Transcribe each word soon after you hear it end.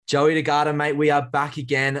Joey DeGarda, mate, we are back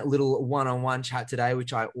again. A little one-on-one chat today,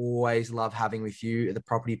 which I always love having with you, the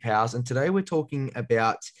Property Pals. And today we're talking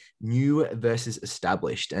about new versus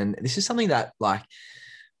established. And this is something that, I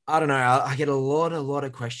don't know, I get a lot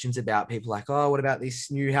of questions about people like, oh, what about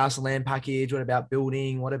this new house and land package? What about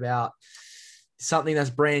building? What about something that's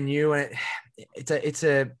brand new? And it's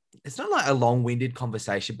not like a long-winded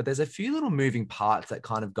conversation, but there's a few little moving parts that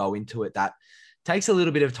kind of go into it that takes a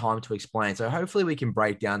little bit of time to explain. So hopefully we can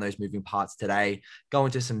break down those moving parts today, go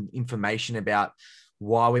into some information about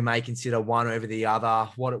why we may consider one over the other.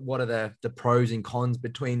 What are the pros and cons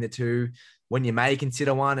between the two, when you may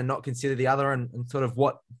consider one and not consider the other, and sort of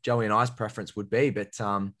what Joey and I's preference would be. But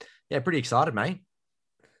yeah, pretty excited, mate.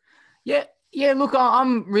 Yeah. Look,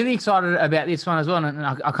 I'm really excited about this one as well. And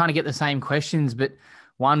I kind of get the same questions, but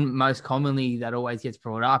one most commonly that always gets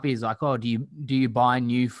brought up is like, oh, do you buy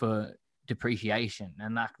new for depreciation?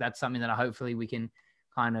 And that's something that hopefully we can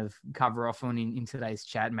kind of cover off on in today's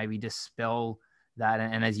chat, maybe dispel that.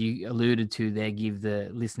 And as you alluded to there, give the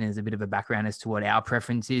listeners a bit of a background as to what our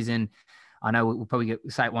preference is. And I know we'll probably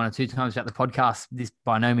say it one or two times throughout the podcast. This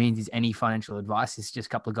by no means is any financial advice. It's just a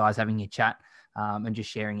couple of guys having a chat and just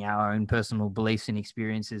sharing our own personal beliefs and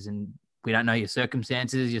experiences. And we don't know your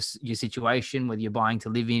circumstances, your situation, whether you're buying to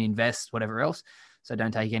live in, invest, whatever else. So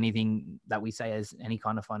don't take anything that we say as any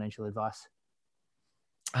kind of financial advice.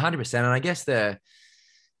 100%. And I guess the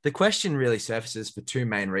question really surfaces for two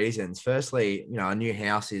main reasons. Firstly, a new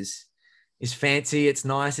house is fancy, it's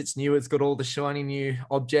nice, it's new, it's got all the shiny new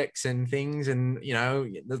objects and things, and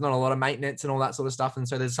there's not a lot of maintenance and all that sort of stuff. And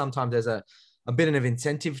so there's a bit of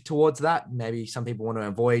incentive towards that. Maybe some people want to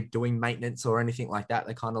avoid doing maintenance or anything like that.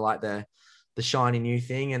 They kind of like the shiny new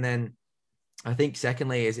thing. And then I think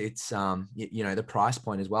secondly is it's the price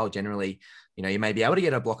point as well. Generally, you may be able to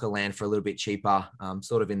get a block of land for a little bit cheaper,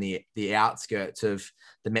 sort of in the outskirts of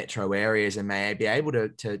the metro areas, and may be able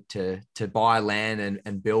to buy land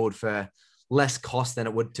and build for less cost than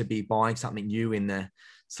it would to be buying something new in the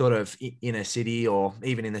sort of inner city or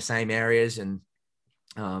even in the same areas. And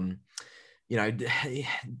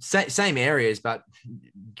same areas, but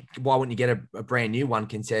why wouldn't you get a brand new one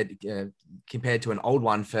compared to an old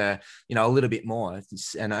one for, a little bit more?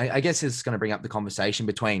 And I guess it's going to bring up the conversation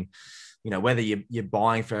between, whether you're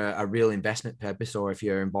buying for a real investment purpose or if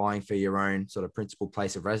you're buying for your own sort of principal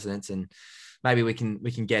place of residence. And maybe we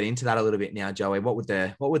can get into that a little bit now, Joey. What would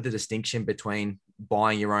the distinction between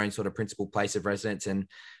buying your own sort of principal place of residence and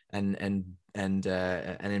an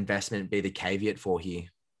investment be the caveat for here?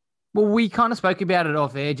 Well, we kind of spoke about it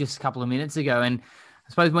off air just a couple of minutes ago. And I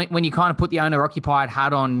suppose when you kind of put the owner-occupied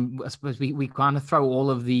hat on, I suppose we kind of throw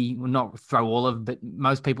but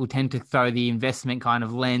most people tend to throw the investment kind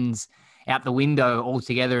of lens out the window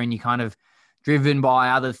altogether, and you're kind of driven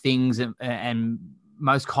by other things. And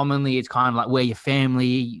most commonly, it's kind of like where your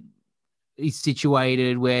family is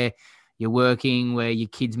situated, where you're working, where your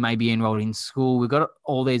kids may be enrolled in school. We've got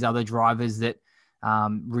all these other drivers that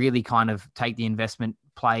really kind of take the investment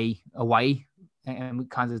play away, and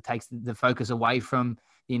kind of takes the focus away from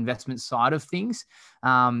the investment side of things.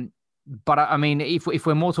 But I mean, if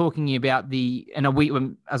we're more talking about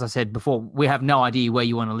as I said before, we have no idea where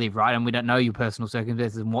you want to live, right? And we don't know your personal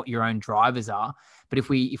circumstances and what your own drivers are. But if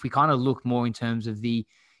we kind of look more in terms of the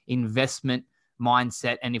investment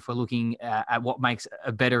mindset, and if we're looking at what makes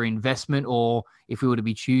a better investment, or if we were to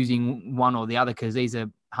be choosing one or the other, because these are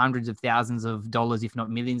hundreds of thousands of dollars, if not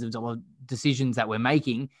millions of dollars decisions that we're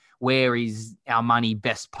making, where is our money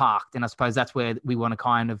best parked? And I suppose that's where we want to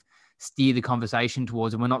kind of steer the conversation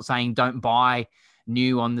towards. And we're not saying don't buy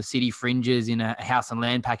new on the city fringes in a house and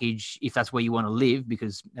land package if that's where you want to live,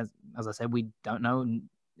 because as I said, we don't know,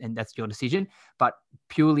 and that's your decision. But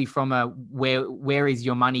purely from where is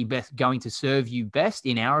your money best going to serve you best,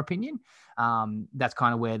 in our opinion, that's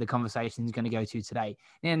kind of where the conversation is going to go to today.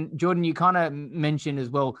 And Jordan, you kind of mentioned as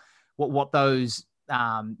well what those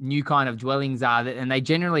new kind of dwellings are, and they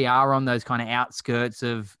generally are on those kind of outskirts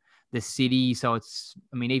of the city. So it's,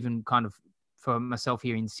 I mean, even kind of for myself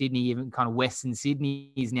here in Sydney, even kind of Western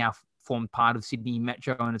Sydney is now formed part of Sydney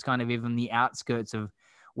Metro, and it's kind of even the outskirts of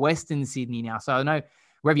Western Sydney now. So I know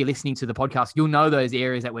wherever you're listening to the podcast, you'll know those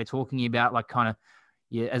areas that we're talking about, like kind of,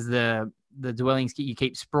 yeah, as the dwellings, you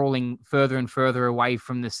keep sprawling further and further away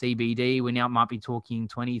from the CBD. We now might be talking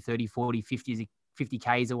 20, 30, 40, 50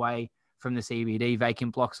 Ks away from the CBD,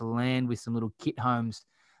 vacant blocks of land with some little kit homes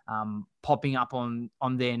popping up on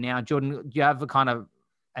there now. Jordan, do you have a kind of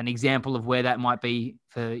an example of where that might be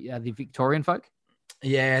for the Victorian folk?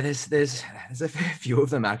 Yeah, there's a fair few of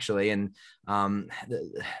them actually. And I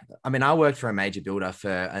mean, I worked for a major builder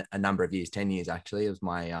for a number of years, 10 years actually. It was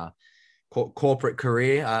my corporate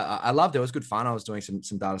career. I loved it. It was good fun. I was doing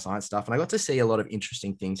some data science stuff, and I got to see a lot of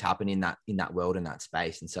interesting things happen in that world, in that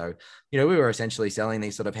space. And so, we were essentially selling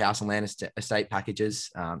these sort of house and land estate packages.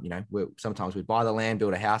 Sometimes we'd buy the land,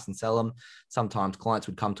 build a house, and sell them. Sometimes clients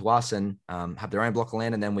would come to us and have their own block of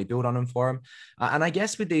land, and then we build on them for them. And I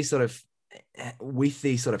guess with these sort of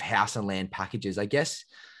house and land packages, I guess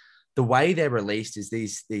the way they're released is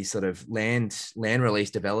these sort of land release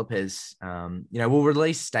developers, will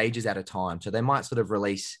release stages at a time. So they might sort of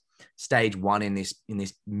release stage one in this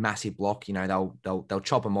massive block. They'll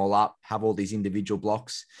chop them all up, have all these individual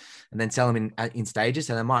blocks, and then sell them in stages.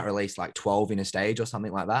 So they might release like 12 in a stage or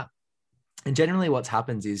something like that. And generally, what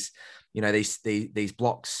happens is, these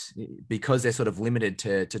blocks, because they're sort of limited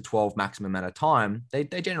to 12 maximum at a time, they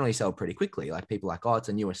generally sell pretty quickly. Like, people are like, oh, it's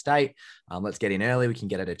a new estate. Let's get in early. We can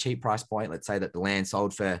get at a cheap price point. Let's say that the land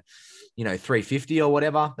sold for, $350 or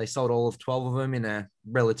whatever. They sold all of 12 of them in a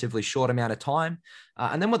relatively short amount of time.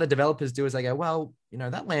 And then what the developers do is they go, well,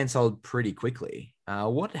 that land sold pretty quickly.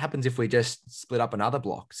 What happens if we just split up another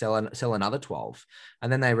block, sell another 12?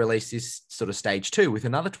 And then they release this sort of stage 2 with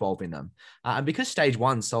another 12 in them. And because stage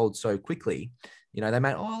 1 sold so quickly, they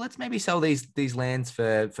might, let's maybe sell these lands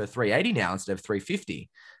for 380 now instead of 350.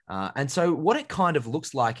 And so what it kind of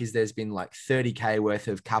looks like is there's been like 30K worth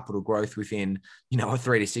of capital growth within, a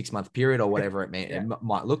 3 to 6 month period or whatever it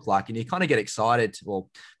might look like. And you kind of get excited, or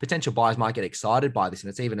potential buyers might get excited by this. And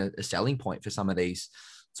it's even a selling point for some of these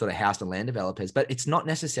sort of house and land developers, but it's not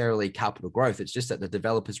necessarily capital growth. It's just that the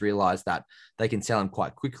developers realize that they can sell them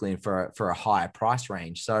quite quickly and for a higher price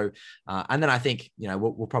range. So, and then I think,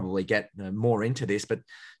 we'll probably get more into this, but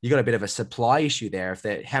you got a bit of a supply issue there.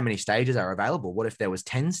 How many stages are available? What if there was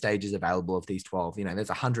 10 stages available of these 12? There's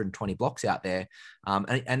 120 blocks out there.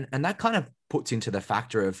 And that kind of puts into the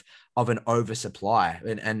factor of an oversupply.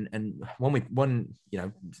 And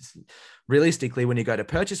realistically, when you go to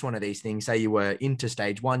purchase one of these things, say you were into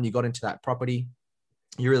stage 1, you got into that property,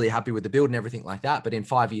 you're really happy with the build and everything like that. But in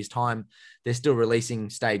 5 years' time, they're still releasing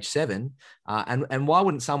stage 7. And why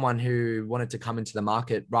wouldn't someone who wanted to come into the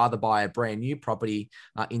market rather buy a brand new property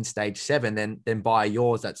in stage 7 than buy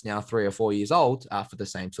yours that's now 3 or 4 years old for the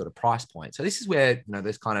same sort of price point? So this is where,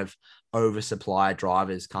 this kind of oversupply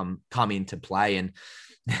drivers come into play. And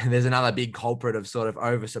there's another big culprit of sort of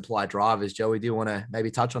oversupply drivers. Joey, do you want to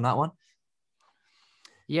maybe touch on that one?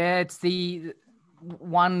 Yeah, it's the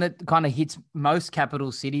one that kind of hits most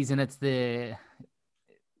capital cities, and it's the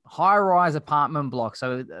high-rise apartment blocks.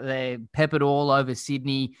 So they're peppered all over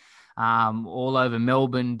Sydney, all over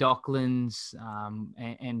Melbourne, Docklands,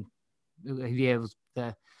 and it was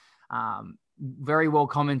the very well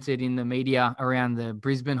commented in the media around the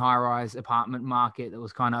Brisbane high-rise apartment market that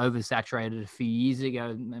was kind of oversaturated a few years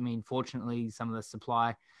ago. I mean, fortunately, some of the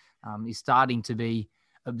supply is starting to be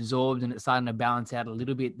absorbed, and it's starting to balance out a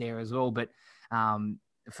little bit there as well. But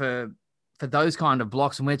for those kind of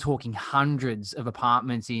blocks, and we're talking hundreds of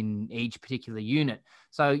apartments in each particular unit,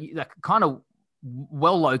 so they're kind of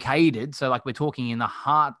well located. So like we're talking in the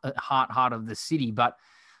heart of the city, but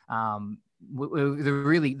the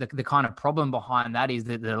kind of problem behind that is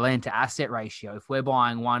that the land to asset ratio. If we're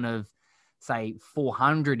buying one of, say,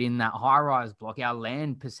 400 in that high-rise block, our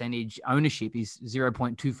land percentage ownership is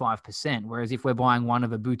 0.25%. Whereas if we're buying one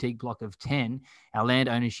of a boutique block of 10, our land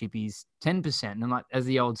ownership is 10%. And like, as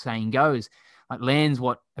the old saying goes, like, land's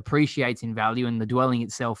what appreciates in value and the dwelling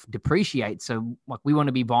itself depreciates. So like, we want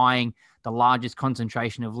to be buying the largest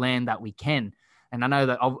concentration of land that we can. And I know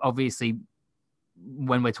that obviously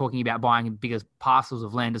when we're talking about buying as big as parcels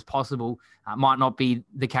of land as possible, might not be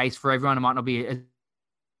the case for everyone. It might not be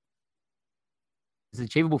as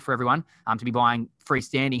achievable for everyone to be buying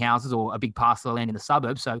freestanding houses or a big parcel of land in the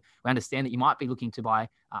suburbs. So we understand that you might be looking to buy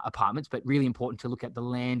apartments, but really important to look at the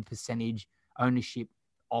land percentage ownership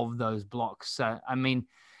of those blocks. So, I mean,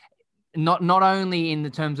 not only in the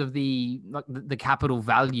terms of the capital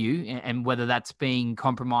value and whether that's being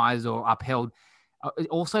compromised or upheld,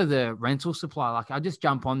 also the rental supply. Like, I just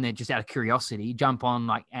jump on there just out of curiosity,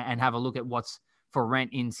 and have a look at what's for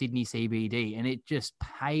rent in Sydney CBD. And it just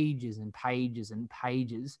pages and pages and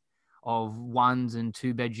pages of 1 and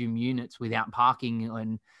 2 bedroom units without parking.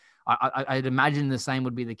 And I'd imagine the same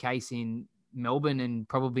would be the case in Melbourne and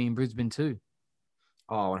probably in Brisbane too.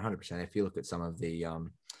 Oh, 100%. If you look at some of the,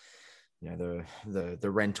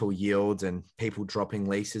 the rental yields and people dropping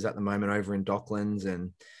leases at the moment over in Docklands,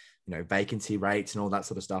 and vacancy rates and all that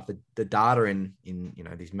sort of stuff. The data in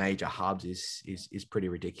these major hubs is pretty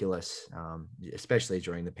ridiculous, especially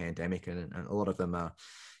during the pandemic, and a lot of them are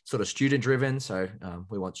sort of student driven. So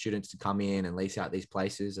we want students to come in and lease out these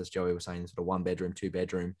places, as Joey was saying, sort of 1 bedroom, 2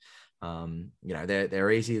 bedroom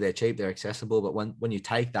They're easy, they're cheap, they're accessible. But when you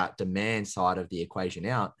take that demand side of the equation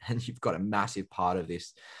out, and you've got a massive part of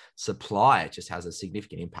this supply, it just has a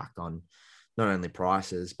significant impact on not only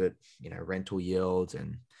prices, but rental yields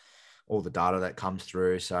and all the data that comes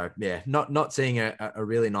through. So yeah, not seeing a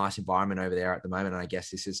really nice environment over there at the moment. And I guess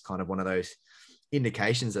this is kind of one of those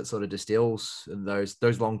indications that sort of distills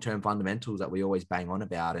those long-term fundamentals that we always bang on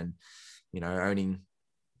about. And only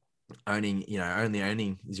owning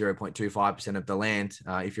 0.25% of the land,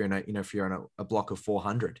 if you're in a block of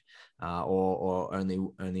 400, or only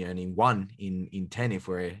owning 1 in 10, if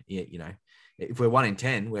we're 1 in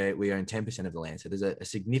 10, we own 10% of the land. So there's a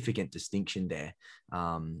significant distinction there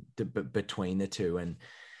between the two. And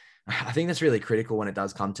I think that's really critical when it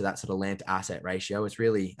does come to that sort of land to asset ratio. It's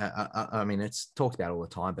really, it's talked about all the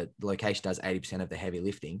time, but the location does 80% of the heavy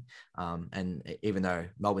lifting. And even though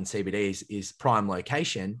Melbourne CBD is prime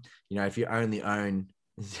location, if you only own,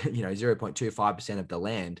 0.25% of the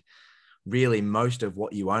land, really most of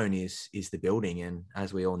what you own is the building. And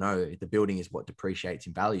as we all know, the building is what depreciates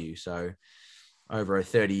in value. So over a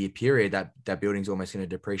 30-year period, that building's almost going to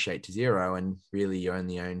depreciate to zero, and really you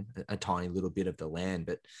only own a tiny little bit of the land.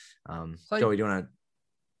 But so, Joey, do you want to?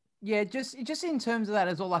 Yeah, just in terms of that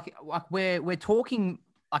as well, like we're talking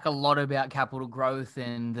like a lot about capital growth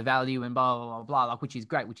and the value and blah blah blah blah, like which is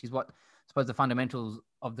great, which is what I suppose the fundamentals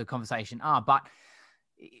of the conversation are. But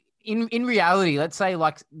in reality, let's say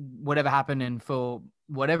like whatever happened, and for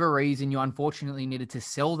whatever reason you unfortunately needed to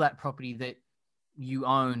sell that property that you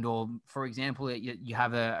owned, or for example, you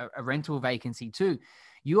have a rental vacancy too,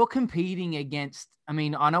 you're competing against, I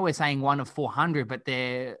know we're saying 1 of 400, but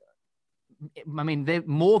they're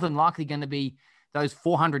more than likely going to be, those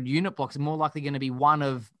 400 unit blocks are more likely going to be one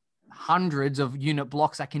of hundreds of unit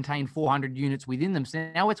blocks that contain 400 units within them.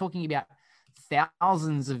 So now we're talking about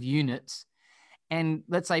thousands of units. And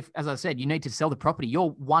let's say, as I said, you need to sell the property. You're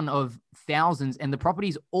one of thousands, and the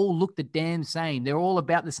properties all look the damn same. They're all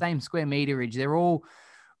about the same square meterage. They're all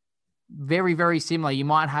very, very similar. You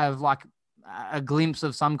might have like a glimpse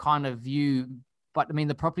of some kind of view, but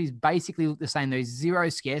the properties basically look the same. There's zero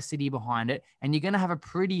scarcity behind it, and you're going to have a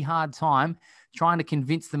pretty hard time trying to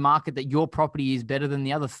convince the market that your property is better than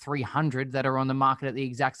the other 300 that are on the market at the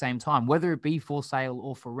exact same time, whether it be for sale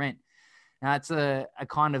or for rent. Now, it's a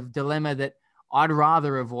kind of dilemma that I'd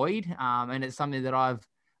rather avoid. And it's something that I've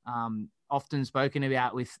often spoken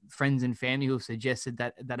about with friends and family who have suggested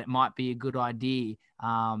that it might be a good idea.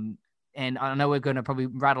 And I know we're going to probably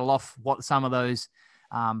rattle off what some of those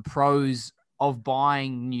pros of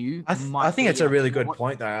buying new. I think it's a really good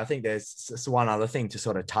point, though. I think there's just one other thing to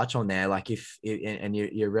sort of touch on there. Like it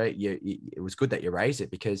was good that you raised it,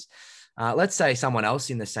 because let's say someone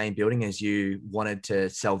else in the same building as you wanted to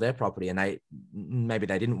sell their property, and maybe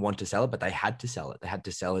they didn't want to sell it, but they had to sell it. They had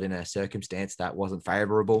to sell it in a circumstance that wasn't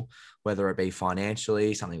favorable, whether it be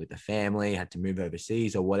financially, something with the family, had to move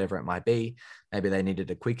overseas, or whatever it might be. Maybe they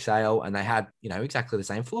needed a quick sale, and they had, exactly the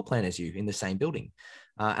same floor plan as you in the same building.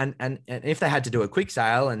 And if they had to do a quick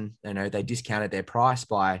sale, and they discounted their price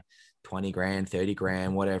by 20 grand, 30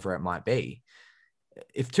 grand, whatever it might be,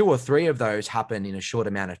 if 2 or 3 of those happen in a short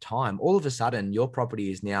amount of time, all of a sudden your property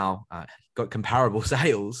is now got comparable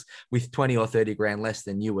sales with 20 or 30 grand less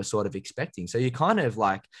than you were sort of expecting. So you kind of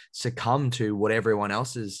like succumb to what everyone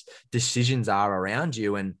else's decisions are around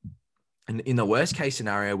you. And in the worst case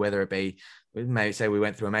scenario, whether it be, maybe say we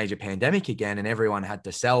went through a major pandemic again and everyone had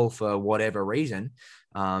to sell for whatever reason,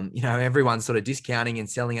 everyone's sort of discounting and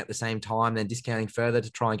selling at the same time, then discounting further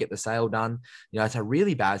to try and get the sale done. It's a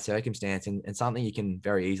really bad circumstance, and something you can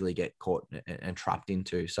very easily get caught and trapped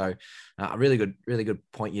into. So a really good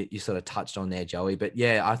point you sort of touched on there, Joey. But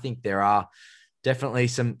yeah, I think there are definitely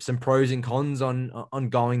some pros and cons on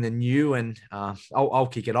going the new, and I'll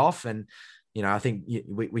kick it off. And I think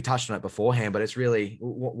we touched on it beforehand, but it's really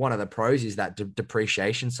one of the pros is that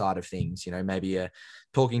depreciation side of things. Maybe you're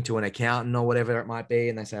talking to an accountant or whatever it might be,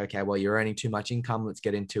 and they say, okay, well, you're earning too much income. Let's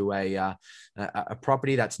get into a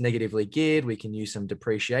property that's negatively geared. We can use some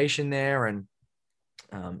depreciation there and,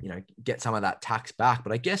 get some of that tax back.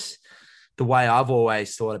 But I guess the way I've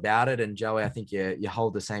always thought about it, and Joey, I think you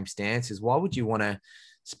hold the same stance, is why would you want to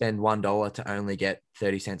spend $1 to only get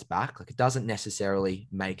 30 cents back? Like, it doesn't necessarily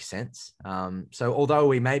make sense. So although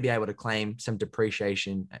we may be able to claim some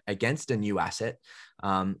depreciation against a new asset,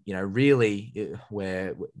 really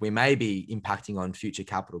where we may be impacting on future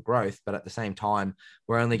capital growth, but at the same time,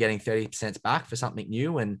 we're only getting 30% back for something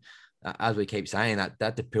new. And as we keep saying,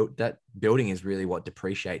 that building is really what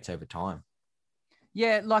depreciates over time.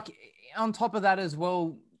 Yeah. Like on top of that as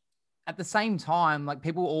well, at the same time, like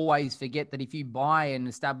people always forget that if you buy an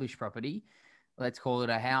established property, let's call it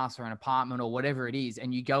a house or an apartment or whatever it is,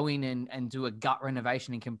 and you go in and do a gut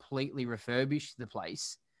renovation and completely refurbish the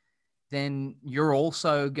place, then you're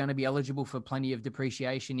also going to be eligible for plenty of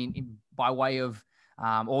depreciation by way of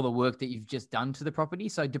all the work that you've just done to the property.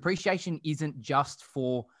 So depreciation isn't just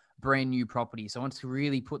for brand new property. So I want to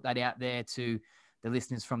really put that out there to the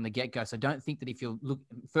listeners from the get-go. So don't think that if you're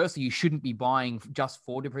firstly, you shouldn't be buying just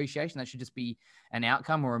for depreciation. That should just be an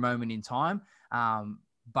outcome or a moment in time.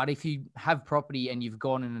 But if you have property and you've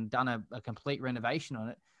gone in and done a complete renovation on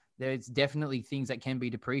it, there's definitely things that can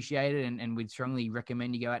be depreciated, and we'd strongly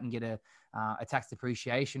recommend you go out and get a tax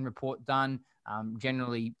depreciation report done.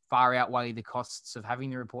 Generally far outweigh the costs of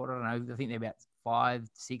having the report. I don't know, I think they're about $500,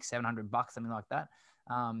 $600, $700, something like that.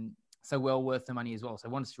 So well worth the money as well. So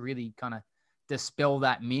I wanted to really kind of dispel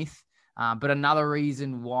that myth. But another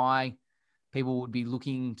reason why people would be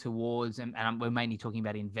looking towards, and we're mainly talking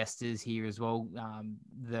about investors here as well,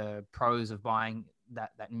 the pros of buying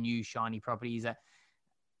that new shiny property is that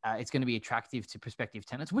it's going to be attractive to prospective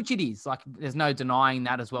tenants, which it is. Like, there's no denying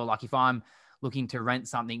that as well. Like, if I'm looking to rent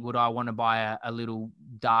something, would I want to buy a little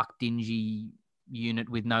dark, dingy unit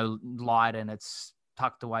with no light and it's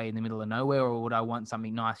tucked away in the middle of nowhere, or would I want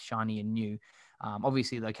something nice, shiny, and new?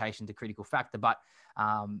 Obviously, location's a critical factor, but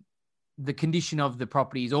the condition of the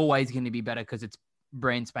property is always going to be better because it's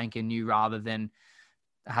brand spanking new rather than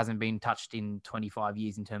hasn't been touched in 25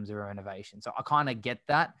 years in terms of renovation. So I kind of get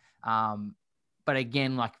that. But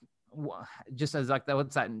again, like, just as like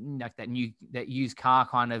what's that, like that used car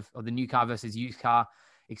kind of, or the new car versus used car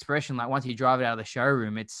expression, like once you drive it out of the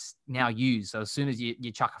showroom, it's now used. So as soon as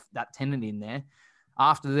you chuck that tenant in there,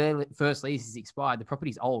 after their first lease is expired, the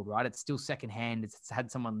property's old, right? It's still secondhand. It's had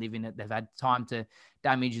someone live in it. They've had time to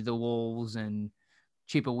damage the walls and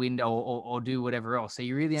chip a window or do whatever else. So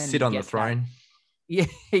you really only sit on the throne. Yeah,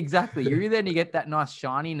 exactly. You really only get that nice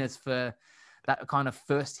shininess for that kind of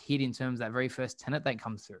first hit in terms of that very first tenant that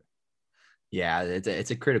comes through. Yeah,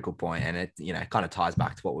 it's a critical point, and it kind of ties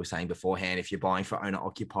back to what we were saying beforehand. If you're buying for owner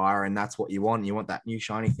occupier and that's what you want that new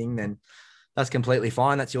shiny thing, then that's completely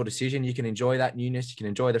fine. That's your decision. You can enjoy that newness. You can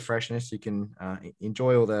enjoy the freshness. You can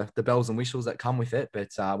enjoy all the bells and whistles that come with it. But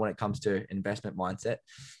when it comes to investment mindset,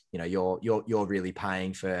 you're really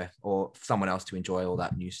paying for someone else to enjoy all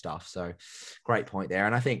that new stuff. So great point there.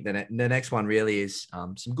 And I think the next one really is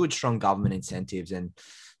some good, strong government incentives. And,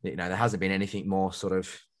 there hasn't been anything more sort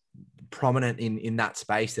of prominent in that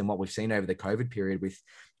space than what we've seen over the COVID period with,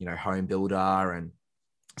 Home Builder and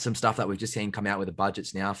some stuff that we've just seen come out with the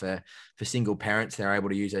budgets now for single parents. They're able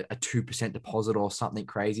to use a 2% deposit or something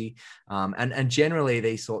crazy. And generally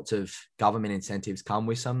these sorts of government incentives come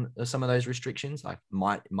with some of those restrictions. Like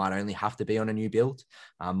might only have to be on a new build,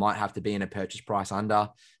 might have to be in a purchase price under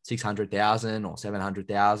 600,000 or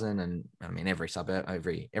 700,000. And I mean, every suburb,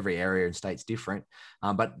 every area and state's different.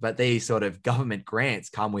 But these sort of government grants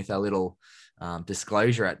come with a little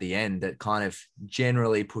disclosure at the end that kind of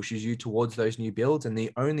generally pushes you towards those new builds. And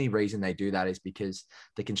the only reason they do that is because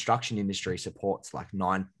the construction industry supports like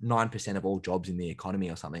 9% of all jobs in the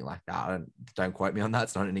economy or something like that. Don't quote me on that.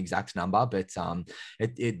 It's not an exact number, but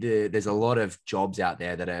there's a lot of jobs out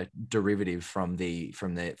there that are derivative from the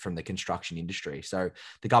construction industry. So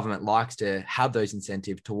the government likes to have those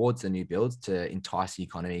incentives towards the new builds to entice the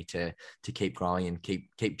economy to keep growing and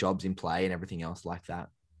keep jobs in play and everything else like that.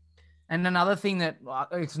 And another thing that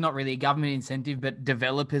it's not really a government incentive, but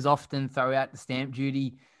developers often throw out the stamp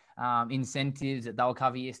duty incentives that they'll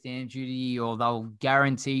cover your stamp duty, or they'll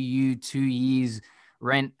guarantee you 2 years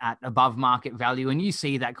rent at above market value. And you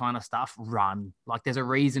see that kind of stuff run. Like, there's a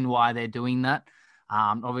reason why they're doing that.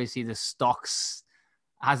 Obviously the stocks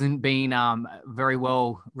hasn't been very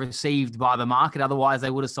well received by the market. Otherwise they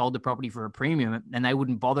would have sold the property for a premium, and they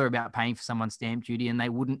wouldn't bother about paying for someone's stamp duty, and they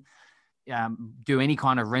wouldn't do any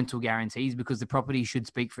kind of rental guarantees because the property should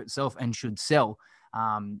speak for itself and should sell.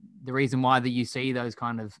 The reason why that you see those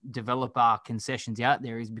kind of developer concessions out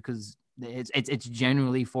there is because it's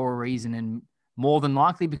generally for a reason, and more than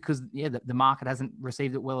likely because the market hasn't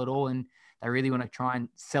received it well at all, and they really want to try and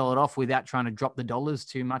sell it off without trying to drop the dollars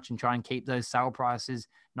too much and try and keep those sale prices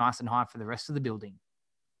nice and high for the rest of the building.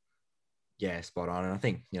 Yeah, spot on. And I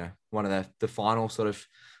think one of the final sort of,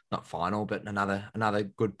 not final, but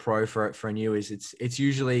another good pro for a new is it's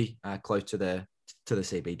usually close to the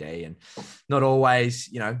CBD, and not always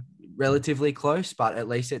relatively close, but at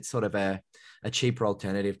least it's sort of a cheaper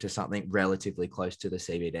alternative to something relatively close to the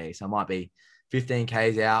CBD. So it might be 15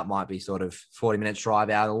 Ks out, might be sort of 40 minutes drive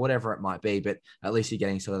out, or whatever it might be, but at least you're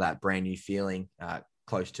getting sort of that brand new feeling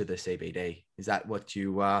close to the CBD. Is that what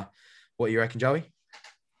you reckon, Joey?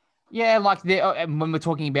 Yeah, like when we're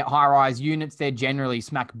talking about high-rise units, they're generally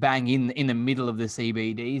smack bang in the middle of the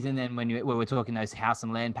CBDs, and then when we're talking those house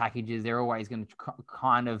and land packages, they're always going to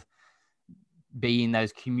kind of be in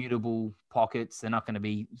those commutable pockets. They're not going to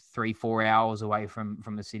be 3-4 hours away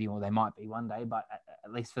from the city, or they might be one day, but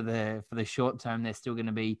at least for the short term, they're still going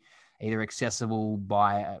to be either accessible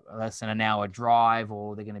by less than an hour drive,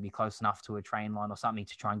 or they're going to be close enough to a train line or something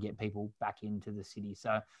to try and get people back into the city.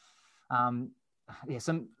 So, yeah,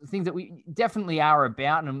 some things that we definitely are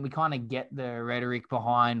about, and we kind of get the rhetoric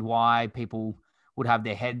behind why people would have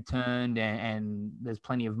their head turned, and there's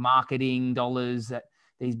plenty of marketing dollars that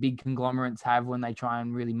these big conglomerates have when they try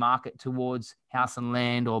and really market towards house and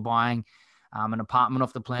land or buying an apartment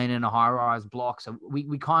off the plan in a high-rise block. So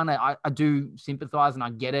we kind of, I do sympathize and I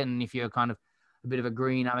get it. And if you're kind of a bit of a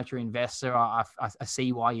green amateur investor, I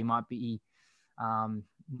see why you might be, I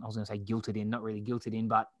was going to say guilted in, not really guilted in,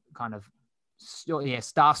 but kind of,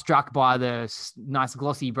 starstruck by the nice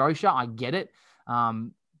glossy brochure. I get it.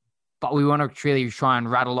 But we want to really try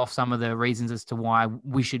and rattle off some of the reasons as to why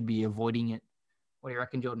we should be avoiding it. What do you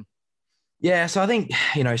reckon, Jordan? Yeah, so I think,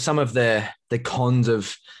 some of the cons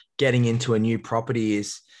of getting into a new property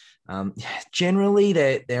is generally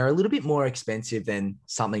they're a little bit more expensive than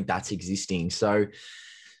something that's existing. So,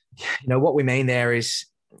 what we mean there is,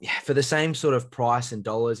 for the same sort of price and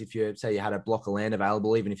dollars, if you say you had a block of land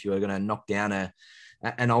available, even if you were going to knock down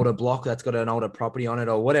an older block that's got an older property on it,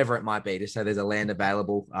 or whatever it might be, to say there's a land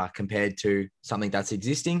available compared to something that's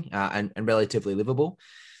existing and relatively livable.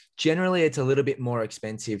 Generally, it's a little bit more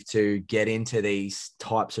expensive to get into these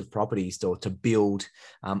types of properties, or to build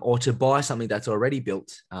or to buy something that's already built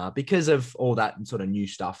because of all that sort of new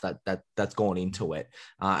stuff that's gone into it.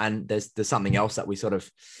 And there's something else that we sort of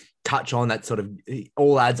touch on that sort of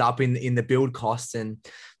all adds up in the build costs. And,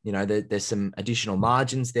 there's some additional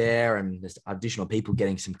margins there, and there's additional people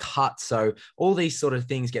getting some cuts. So all these sort of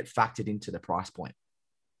things get factored into the price point.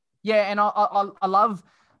 Yeah, and I love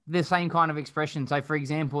the same kind of expression. So, for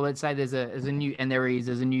example, let's say there's a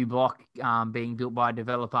new block being built by a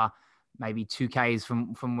developer, maybe 2Ks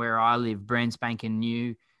from where I live, brand spanking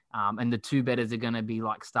new, and the two bedders are going to be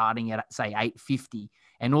like starting at say 850,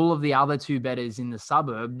 and all of the other two bedders in the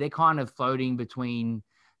suburb, they're kind of floating between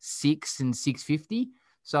 6 and 650.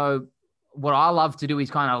 So, what I love to do is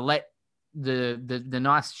kind of let the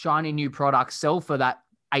nice shiny new product sell for that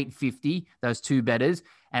 850, those two bedders,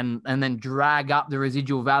 and then drag up the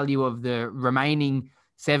residual value of the remaining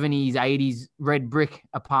 70s, 80s red brick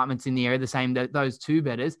apartments in the area, the same, those two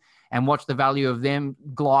bedders, and watch the value of them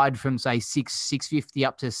glide from say 650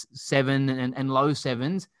 up to 7 and low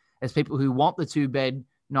 7s, as people who want the two bed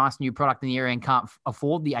nice new product in the area and can't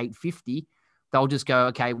afford the 850, they'll just go,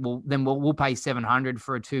 okay, well then we'll pay 700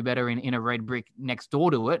 for a two bedder in a red brick next door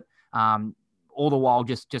to it, all the while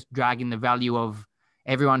just dragging the value of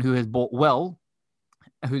everyone who has bought well,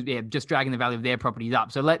 who's just dragging the value of their properties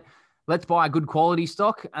up. So let's buy a good quality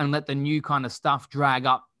stock and let the new kind of stuff drag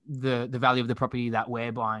up the value of the property that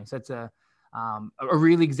we're buying. So it's a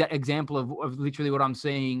real example of literally what I'm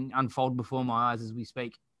seeing unfold before my eyes as we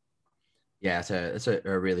speak. Yeah, it's a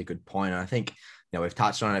really good point. And I think, we've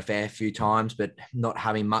touched on it a fair few times, but not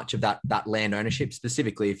having much of that land ownership,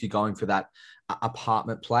 specifically if you're going for that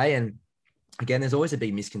apartment play. And again, there's always a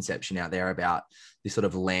big misconception out there about this sort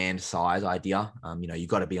of land size idea. You've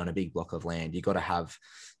got to be on a big block of land. You've got to have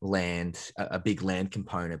land, a big land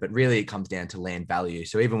component, but really it comes down to land value.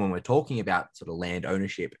 So even when we're talking about sort of land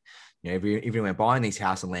ownership, even when we're buying these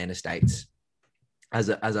house and land estates, as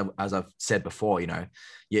I've said before,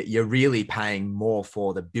 you're really paying more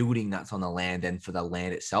for the building that's on the land than for the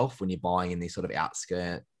land itself when you're buying in these sort of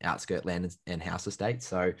outskirt land and house estates.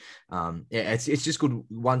 So it's just good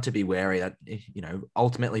one to be wary that,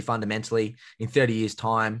 ultimately, fundamentally, in 30 years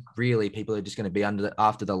time, really people are just going to be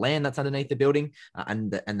after the land that's underneath the building, and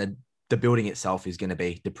the building itself is going to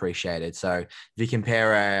be depreciated. So if you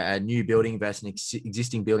compare a new building versus an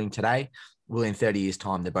existing building today, well, in 30 years'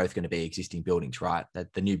 time, they're both going to be existing buildings, right?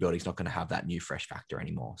 That the new building's not going to have that new fresh factor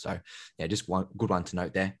anymore. So, yeah, just one good one to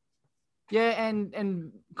note there. Yeah,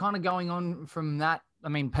 and kind of going on from that, I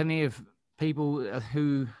mean, plenty of people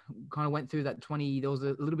who kind of went through that there was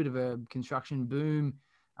a little bit of a construction boom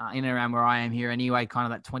in and around where I am here anyway,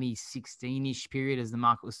 kind of that 2016-ish period as the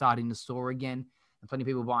market was starting to soar again, and plenty of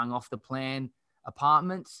people buying off the plan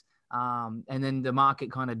apartments. And then the market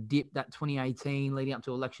kind of dipped that 2018 leading up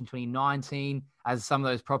to election 2019 as some of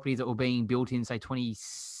those properties that were being built in, say,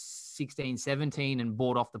 2016, 17 and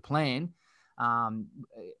bought off the plan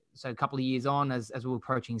so a couple of years on, as we were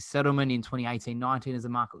approaching settlement in 2018-19, as the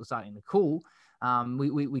market was starting to cool,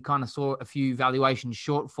 we kind of saw a few valuation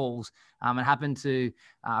shortfalls. It happened to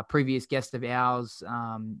a previous guest of ours,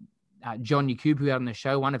 John Yakub, who had on the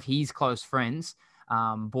show. One of his close friends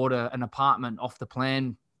bought an apartment off the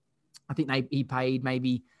plan. I think he paid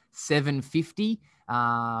maybe $750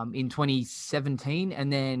 in 2017,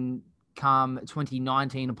 and then come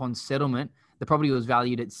 2019 upon settlement, the property was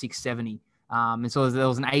valued at $670. And so there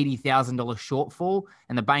was an $80,000 shortfall,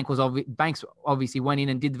 and the banks obviously went in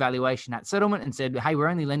and did the valuation at settlement and said, hey, we're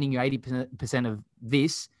only lending you 80% of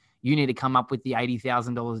this. You need to come up with the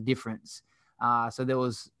 $80,000 difference. So there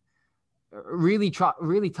was a really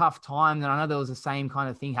tough time. And I know there was the same kind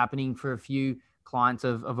of thing happening for a few clients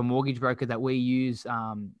of a mortgage broker that we use.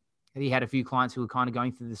 He had a few clients who were kind of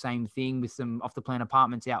going through the same thing with some off the plan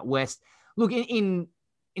apartments out west. Look, in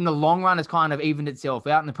the long run, it's kind of evened itself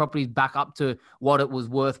out, and the property's back up to what it was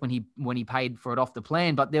worth when he paid for it off the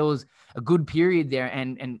plan. But there was a good period there,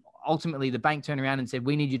 and ultimately the bank turned around and said,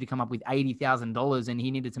 we need you to come up with $80,000, and he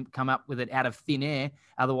needed to come up with it out of thin air.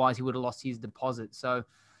 Otherwise, he would have lost his deposit. So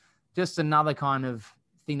just another kind of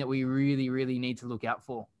thing that we really, really need to look out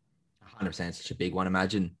for. 100%, such a big one.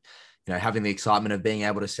 Imagine, having the excitement of being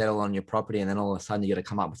able to settle on your property, and then all of a sudden you got to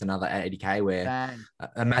come up with another 80K where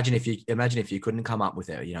imagine if you couldn't come up with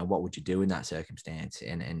it, what would you do in that circumstance?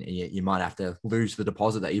 And you might have to lose the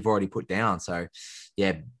deposit that you've already put down. So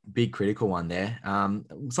yeah, big critical one there.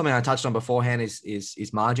 Something I touched on beforehand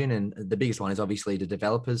is margin. And the biggest one is obviously the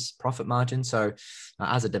developer's profit margin. So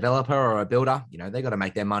as a developer or a builder, they got to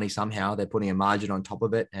make their money somehow. They're putting a margin on top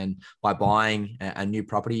of it. And by buying a new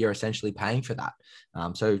property, you're essentially paying for that.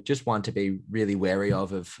 So just one to be really wary of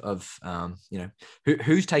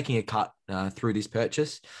who's taking a cut through this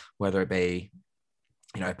purchase, whether it be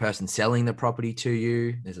a person selling the property to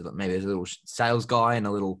you. Maybe there's a little sales guy in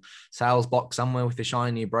a little sales box somewhere with a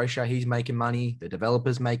shiny new brochure. He's making money. The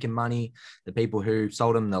developer's making money. The people who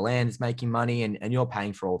sold them the land is making money, and you're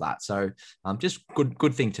paying for all that. So just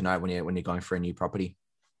good thing to know when you're going for a new property.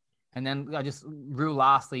 And then just real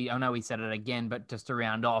lastly, I know we said it again, but just to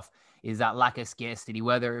round off, is that lack of scarcity,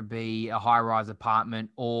 whether it be a high-rise apartment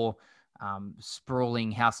or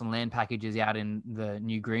sprawling house and land packages out in the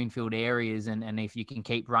new greenfield areas. And if you can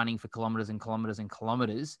keep running for kilometers and kilometers and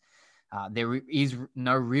kilometers, there is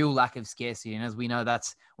no real lack of scarcity. And as we know,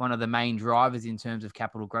 that's one of the main drivers in terms of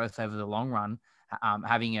capital growth over the long run,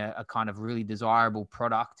 having a kind of really desirable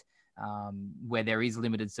product where there is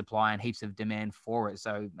limited supply and heaps of demand for it.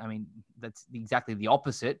 So, I mean, that's exactly the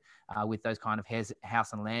opposite with those kind of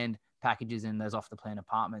house and land packages and those off the plan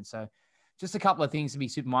apartments. So just a couple of things to be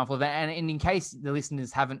super mindful of. And in case the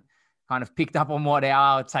listeners haven't kind of picked up on what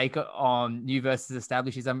our take on new versus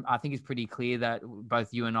established is, I think it's pretty clear that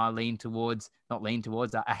both you and I are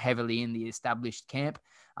heavily in the established camp.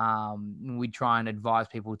 We try and advise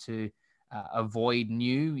people to avoid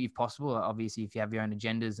new if possible. Obviously, if you have your own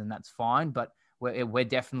agendas, and that's fine, but we're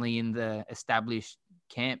definitely in the established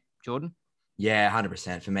camp. Jordan? Yeah,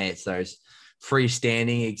 100%. For me, it's those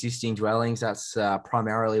freestanding existing dwellings. That's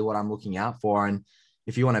primarily what I'm looking out for. And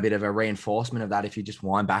if you want a bit of a reinforcement of that, if you just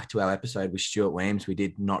wind back to our episode with Stuart Williams, we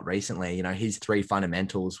did not recently, his 3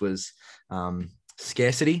 fundamentals was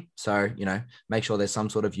scarcity. So, make sure there's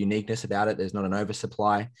some sort of uniqueness about it. There's not an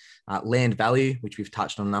oversupply. Land value, which we've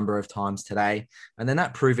touched on a number of times today. And then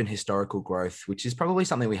that proven historical growth, which is probably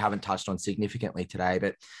something we haven't touched on significantly today,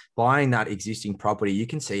 but buying that existing property, you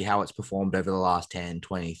can see how it's performed over the last 10,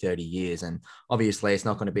 20, 30 years. And obviously it's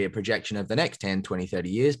not going to be a projection of the next 10, 20, 30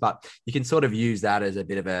 years, but you can sort of use that as a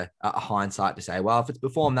bit of a hindsight to say, well, if it's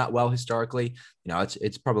performed that well historically,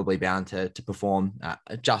 it's probably bound to perform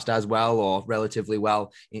just as well or relatively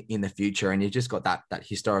well in the future. And you've just got that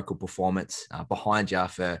historical performance behind you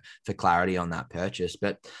for clarity on that purchase.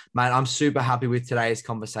 But mate, I'm super happy with today's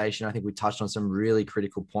conversation. I think we touched on some really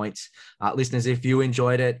critical points. Listeners, if you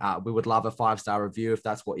enjoyed it, we would love a 5-star review if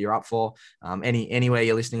that's what you're up for. Anywhere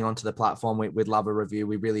you're listening onto the platform, we'd love a review.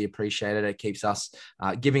 We really appreciate it. It keeps us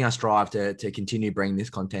giving us drive to continue bringing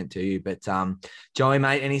this content to you. But Joey,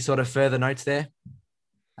 mate, any sort of further notes there?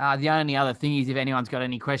 The only other thing is, if anyone's got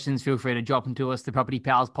any questions, feel free to drop them to us, the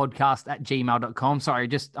propertypowerspodcast@gmail.com. Sorry,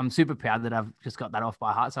 I'm super proud that I've just got that off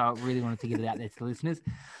by heart. So I really wanted to get it out there to the listeners.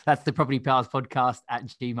 That's the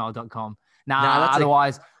propertypowerspodcast@gmail.com.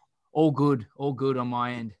 Otherwise, all good on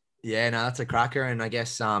my end. Yeah, no, that's a cracker. And I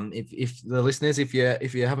guess if the listeners, if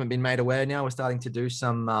you haven't been made aware now, we're starting to do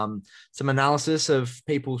some analysis of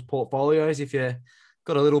people's portfolios. If you're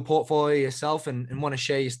got a little portfolio yourself and want to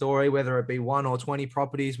share your story, whether it be 1 or 20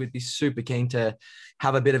 properties, we'd be super keen to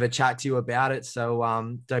have a bit of a chat to you about it. So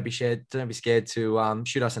don't be scared to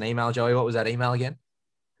shoot us an email. Joey, what was that email again?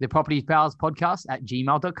 The Property Pals Podcast at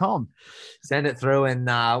gmail.com. Send it through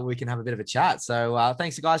and we can have a bit of a chat. So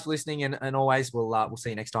thanks guys for listening, and always we'll see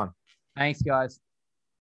you next time. Thanks guys.